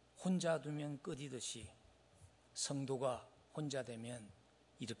 찰코를 혼자 두면 꺼지듯이 성도가 혼자 되면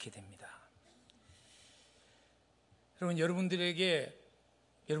이렇게 됩니다. 여러분,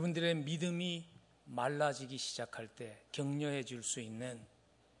 여러분들의 믿음이 말라지기 시작할 때 격려해 줄 수 있는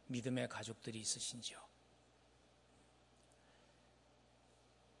믿음의 가족들이 있으신지요?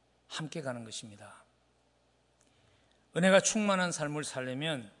 함께 가는 것입니다. 은혜가 충만한 삶을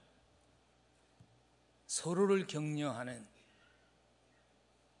살려면 서로를 격려하는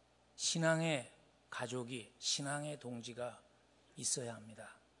신앙의 가족이, 신앙의 동지가 있어야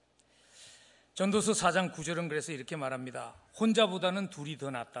합니다. 전도서 4장 9절은 그래서 이렇게 말합니다. 혼자보다는 둘이 더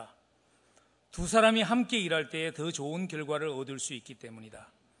낫다. 두 사람이 함께 일할 때에 더 좋은 결과를 얻을 수 있기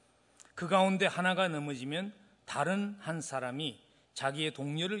때문이다. 그 가운데 하나가 넘어지면 다른 한 사람이 자기의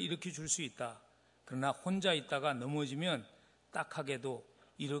동료를 일으켜 줄 수 있다. 그러나 혼자 있다가 넘어지면 딱하게도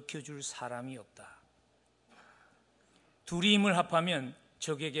일으켜 줄 사람이 없다. 둘이 힘을 합하면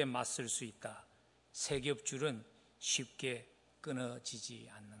적에게 맞설 수 있다. 세 겹줄은 쉽게 끊어지지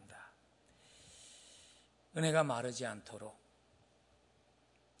않는다. 은혜가 마르지 않도록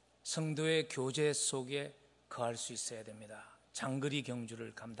성도의 교제 속에 거할 수 있어야 됩니다. 장거리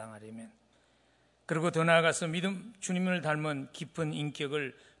경주를 감당하려면. 그리고 더 나아가서 주님을 닮은 깊은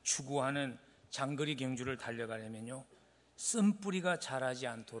인격을 추구하는 장거리 경주를 달려가려면요, 쓴뿌리가 자라지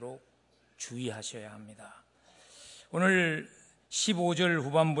않도록 주의하셔야 합니다. 오늘 15절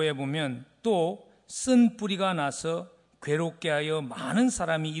후반부에 보면 또 쓴 뿌리가 나서 괴롭게 하여 많은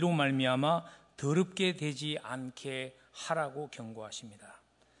사람이 이로 말미암아 더럽게 되지 않게 하라고 경고하십니다.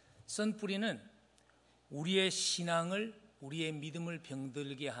 쓴 뿌리는 우리의 신앙을, 우리의 믿음을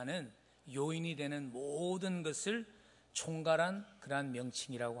병들게 하는 요인이 되는 모든 것을 총괄한 그러한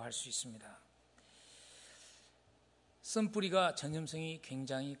명칭이라고 할 수 있습니다. 쓴 뿌리가 전염성이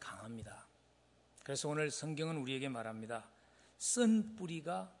굉장히 강합니다. 그래서 오늘 성경은 우리에게 말합니다. 쓴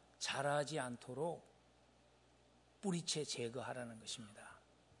뿌리가 자라지 않도록 뿌리채 제거하라는 것입니다.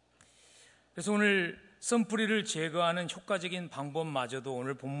 그래서 오늘 쓴 뿌리를 제거하는 효과적인 방법마저도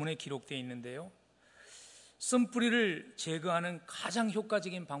오늘 본문에 기록되어 있는데요. 쓴 뿌리를 제거하는 가장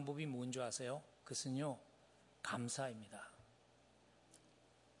효과적인 방법이 뭔지 아세요? 그것은요, 감사입니다.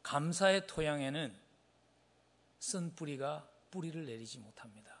 감사의 토양에는 쓴 뿌리가 뿌리를 내리지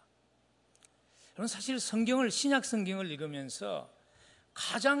못합니다. 여러분, 사실 신약 성경을 읽으면서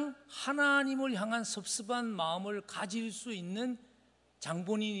가장 하나님을 향한 섭섭한 마음을 가질 수 있는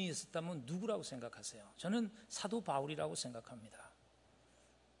장본인이 있었다면 누구라고 생각하세요? 저는 사도 바울이라고 생각합니다.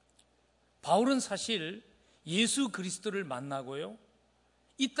 바울은 사실 예수 그리스도를 만나고요,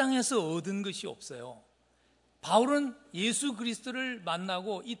 이 땅에서 얻은 것이 없어요. 바울은 예수 그리스도를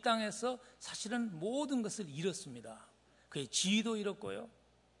만나고 이 땅에서 사실은 모든 것을 잃었습니다. 그의 지위도 잃었고요,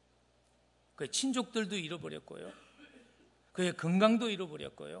 그의 친족들도 잃어버렸고요, 그의 건강도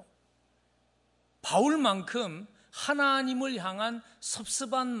잃어버렸고요. 바울만큼 하나님을 향한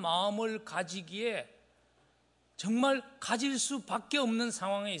섭섭한 마음을 가지기에 정말 가질 수밖에 없는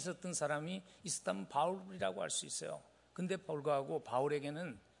상황에 있었던 사람이 있었다면 바울이라고 할 수 있어요. 근데 불구하고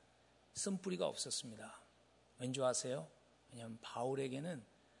바울에게는 쓴뿌리가 없었습니다. 왠지 아세요? 왜냐하면 바울에게는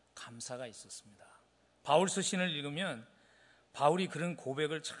감사가 있었습니다. 바울 서신을 읽으면 바울이 그런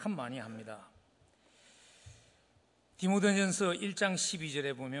고백을 참 많이 합니다. 디모데전서 1장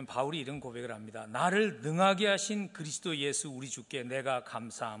 12절에 보면 바울이 이런 고백을 합니다. 나를 능하게 하신 그리스도 예수 우리 주께 내가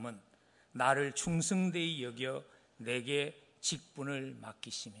감사함은 나를 충성되이 여겨 내게 직분을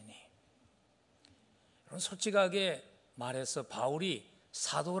맡기심이니. 여러분, 솔직하게 말해서 바울이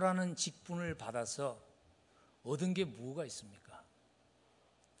사도라는 직분을 받아서 얻은 게 뭐가 있습니까?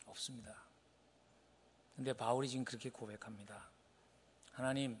 없습니다. 근데 바울이 지금 그렇게 고백합니다.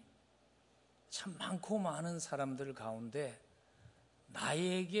 하나님, 참 많고 많은 사람들 가운데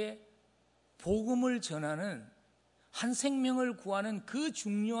나에게 복음을 전하는, 한 생명을 구하는 그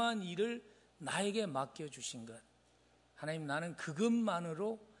중요한 일을 나에게 맡겨주신 것, 하나님, 나는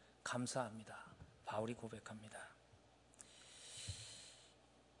그것만으로 감사합니다. 바울이 고백합니다.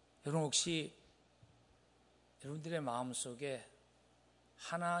 여러분, 혹시 여러분들의 마음속에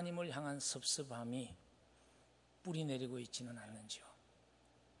하나님을 향한 섭섭함이 뿌리 내리고 있지는 않는지요?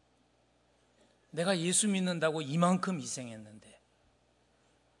 내가 예수 믿는다고 이만큼 희생했는데,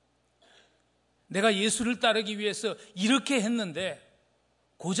 내가 예수를 따르기 위해서 이렇게 했는데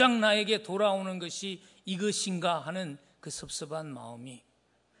고작 나에게 돌아오는 것이 이것인가 하는 그 섭섭한 마음이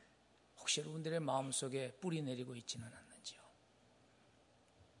혹시 여러분들의 마음속에 뿌리 내리고 있지는 않는지요?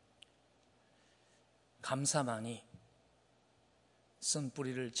 감사만이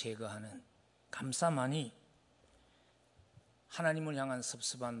쓴뿌리를 제거하는, 감사만이 하나님을 향한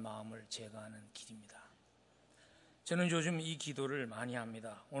섭섭한 마음을 제거하는 길입니다. 저는 요즘 이 기도를 많이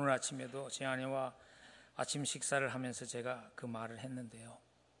합니다. 오늘 아침에도 제 아내와 아침 식사를 하면서 제가 그 말을 했는데요.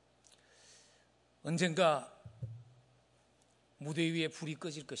 언젠가 무대 위에 불이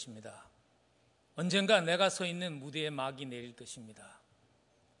꺼질 것입니다. 언젠가 내가 서 있는 무대에 막이 내릴 것입니다.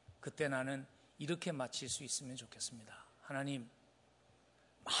 그때 나는 이렇게 마칠 수 있으면 좋겠습니다. 하나님,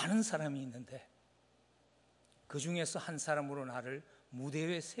 많은 사람이 있는데 그 중에서 한 사람으로 나를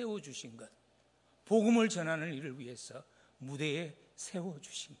무대에 세워주신 것, 복음을 전하는 일을 위해서 무대에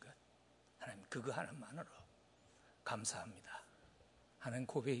세워주신 것, 하나님, 그거 하나만으로 감사합니다 하는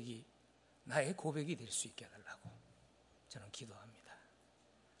고백이 나의 고백이 될 수 있게 해달라고 저는 기도합니다.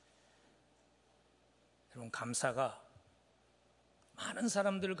 여러분, 감사가 많은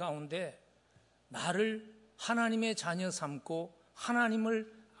사람들 가운데 나를 하나님의 자녀 삼고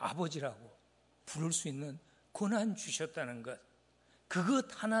하나님을 아버지라고 부를 수 있는 권한 주셨다는 것, 그것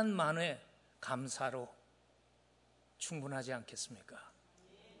하나만의 감사로 충분하지 않겠습니까?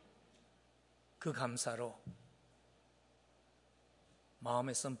 그 감사로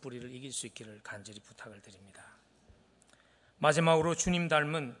마음의 쓴뿌리를 이길 수 있기를 간절히 부탁을 드립니다. 마지막으로 주님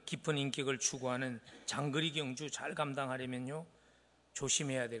닮은 깊은 인격을 추구하는 장거리 경주 잘 감당하려면요,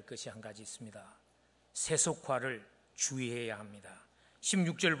 조심해야 될 것이 한 가지 있습니다. 세속화를 주의해야 합니다.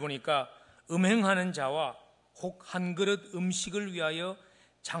 16절 보니까 음행하는 자와 혹 한 그릇 음식을 위하여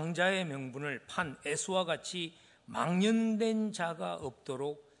장자의 명분을 판 에서와 같이 망령된 자가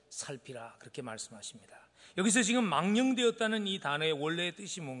없도록 살피라, 그렇게 말씀하십니다. 여기서 지금 망령되었다는 이 단어의 원래의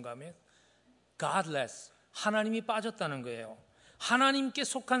뜻이 뭔가 하면 godless, 하나님이 빠졌다는 거예요. 하나님께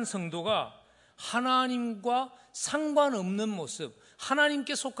속한 성도가 하나님과 상관없는 모습,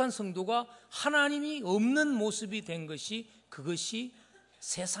 하나님께 속한 성도가 하나님이 없는 모습이 된 것이, 그것이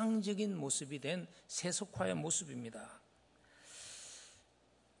세상적인 모습이 된 세속화의 모습입니다.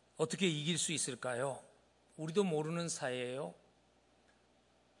 어떻게 이길 수 있을까요? 우리도 모르는 사이에요.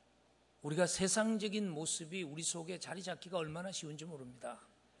 우리가 세상적인 모습이 우리 속에 자리 잡기가 얼마나 쉬운지 모릅니다.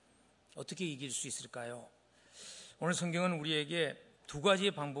 어떻게 이길 수 있을까요? 오늘 성경은 우리에게 두 가지의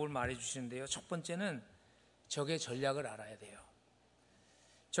방법을 말해 주시는데요. 첫 번째는 적의 전략을 알아야 돼요.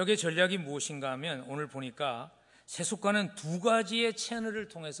 적의 전략이 무엇인가 하면 오늘 보니까 세속과는 두 가지의 채널을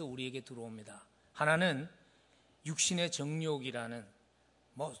통해서 우리에게 들어옵니다. 하나는 육신의 정욕이라는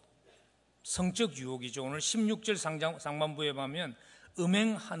성적 유혹이죠. 오늘 16절 상반부에 보면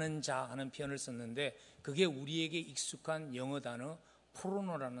음행하는 자 하는 표현을 썼는데 그게 우리에게 익숙한 영어 단어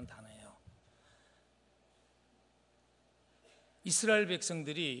포르노라는 단어예요. 이스라엘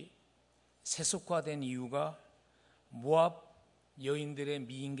백성들이 세속화된 이유가 모압 여인들의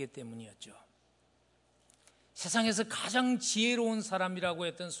미인계 때문이었죠. 세상에서 가장 지혜로운 사람이라고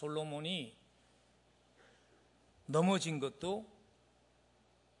했던 솔로몬이 넘어진 것도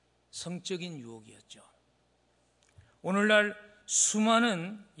성적인 유혹이었죠. 오늘날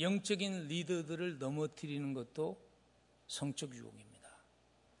수많은 영적인 리더들을 넘어뜨리는 것도 성적 유혹입니다.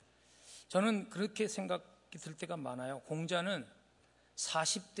 저는 그렇게 생각이 들 때가 많아요. 공자는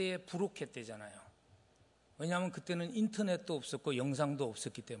 40대에 부록했대잖아요. 왜냐하면 그때는 인터넷도 없었고 영상도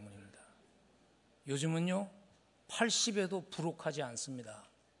없었기 때문입니다. 요즘은요 80에도 부록하지 않습니다.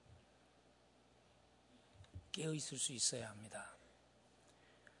 깨어있을 수 있어야 합니다.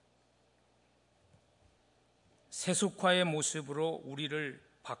 세속화의 모습으로 우리를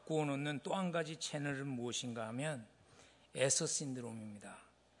바꾸어 놓는 또 한 가지 채널은 무엇인가 하면 에서 신드롬입니다.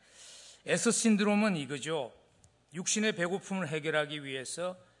 에서 신드롬은 이거죠. 육신의 배고픔을 해결하기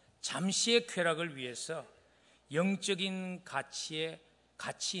위해서, 잠시의 쾌락을 위해서 영적인 가치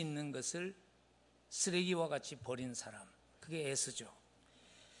있는 것을 쓰레기와 같이 버린 사람, 그게 에서죠.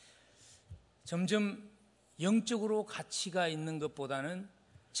 점점 영적으로 가치가 있는 것보다는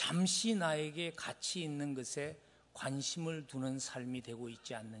잠시 나에게 가치 있는 것에 관심을 두는 삶이 되고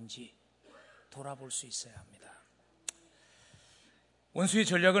있지 않는지 돌아볼 수 있어야 합니다. 원수의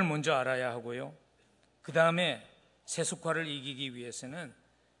전략을 먼저 알아야 하고요. 그 다음에 세속화를 이기기 위해서는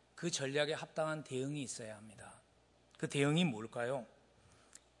그 전략에 합당한 대응이 있어야 합니다. 그 대응이 뭘까요?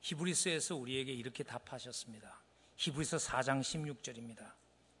 히브리서에서 우리에게 이렇게 답하셨습니다. 히브리서 4장 16절입니다.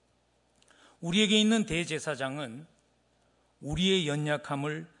 우리에게 있는 대제사장은 우리의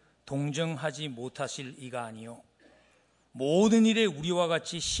연약함을 동정하지 못하실 이가 아니요 모든 일에 우리와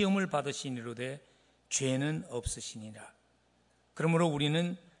같이 시험을 받으시니로되 죄는 없으시니라. 그러므로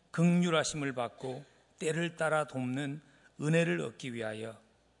우리는 긍휼하심을 받고 때를 따라 돕는 은혜를 얻기 위하여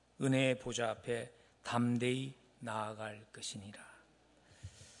은혜의 보좌 앞에 담대히 나아갈 것이니라.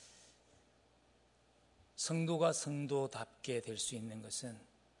 성도가 성도답게 될 수 있는 것은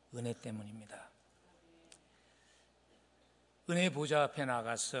은혜 때문입니다. 은혜의 보좌 앞에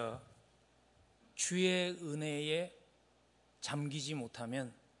나가서 주의 은혜에 잠기지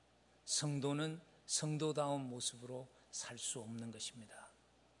못하면 성도는 성도다운 모습으로 살 수 없는 것입니다.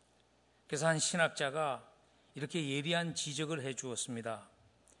 그래서 한 신학자가 이렇게 예리한 지적을 해 주었습니다.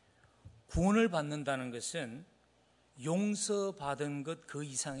 구원을 받는다는 것은 용서받은 것 그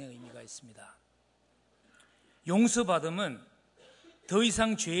이상의 의미가 있습니다. 용서받음은 더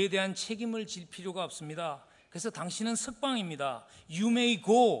이상 죄에 대한 책임을 질 필요가 없습니다. 그래서 당신은 석방입니다. You may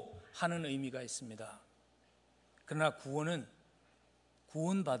go 하는 의미가 있습니다. 그러나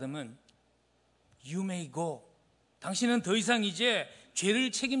구원받음은 You may go. 당신은 더 이상 이제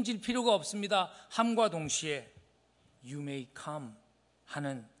죄를 책임질 필요가 없습니다. 함과 동시에 You may come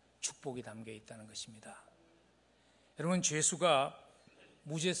하는 축복이 담겨 있다는 것입니다. 여러분, 죄수가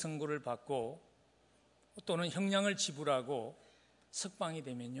무죄 선고를 받고 또는 형량을 지불하고 석방이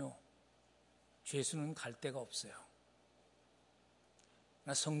되면요, 죄수는 갈 데가 없어요.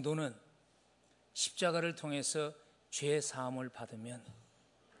 그러나 성도는 십자가를 통해서 죄 사함을 받으면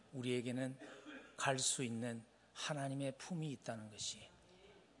우리에게는 갈 수 있는 하나님의 품이 있다는 것이,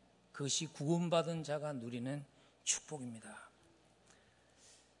 그것이 구원받은 자가 누리는 축복입니다.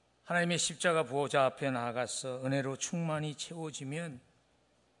 하나님의 십자가 보호자 앞에 나아가서 은혜로 충만히 채워지면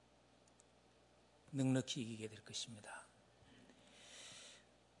넉넉히 이기게 될 것입니다.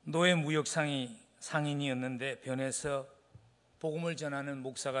 노예 무역 상인이었는데 변해서 복음을 전하는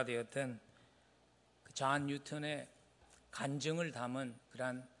목사가 되었던 존 뉴턴의 간증을 담은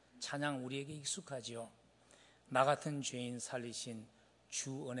그러한 찬양 우리에게 익숙하지요. 나 같은 죄인 살리신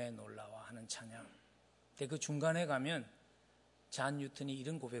주 은혜 놀라와 하는 찬양. 근데 그 중간에 가면 존 뉴턴이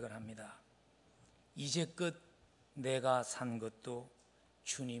이런 고백을 합니다. 이제껏 내가 산 것도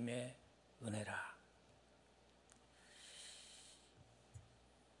주님의 은혜라.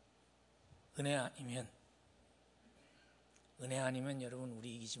 은혜 아니면 여러분,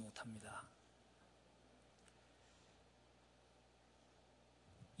 우리 이기지 못합니다.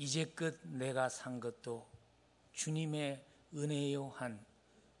 이제껏 내가 산 것도 주님의 은혜요 한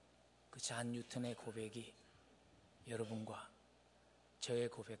그 존 뉴턴의 고백이 여러분과 저의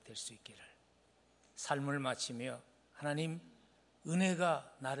고백 될 수 있기를, 삶을 마치며 하나님,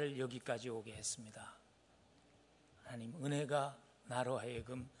 은혜가 나를 여기까지 오게 했습니다. 하나님, 은혜가 나로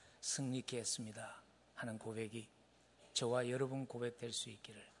하여금 승리케 했습니다 하는 고백이 저와 여러분 고백될 수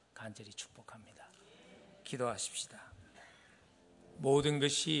있기를 간절히 축복합니다. 기도하십시다. 모든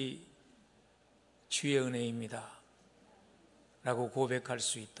것이 주의 은혜입니다 라고 고백할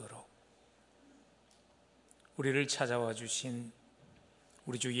수 있도록 우리를 찾아와 주신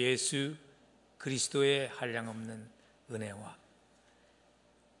우리 주 예수 그리스도의 한량없는 은혜와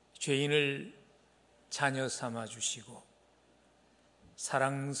죄인을 자녀 삼아 주시고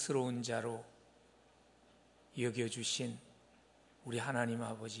사랑스러운 자로 여겨주신 우리 하나님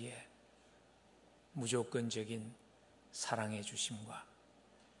아버지의 무조건적인 사랑해 주심과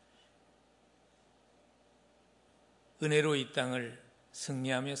은혜로 이 땅을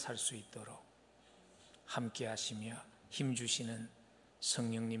승리하며 살 수 있도록 함께 하시며 힘주시는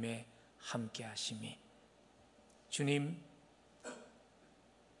성령님의 함께 하심이, 주님,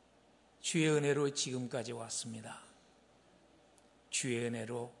 주의 은혜로 지금까지 왔습니다. 주의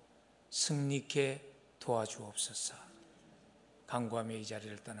은혜로 승리케 도와주옵소서. 간구하며 이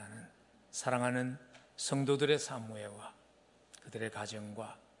자리를 떠나는 사랑하는 성도들의 사무회와 그들의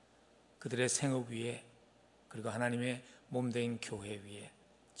가정과 그들의 생업 위에, 그리고 하나님의 몸된 교회 위에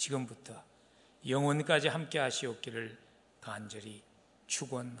지금부터 영원까지 함께 하시옵기를 간절히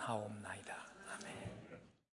축원하옵나이다.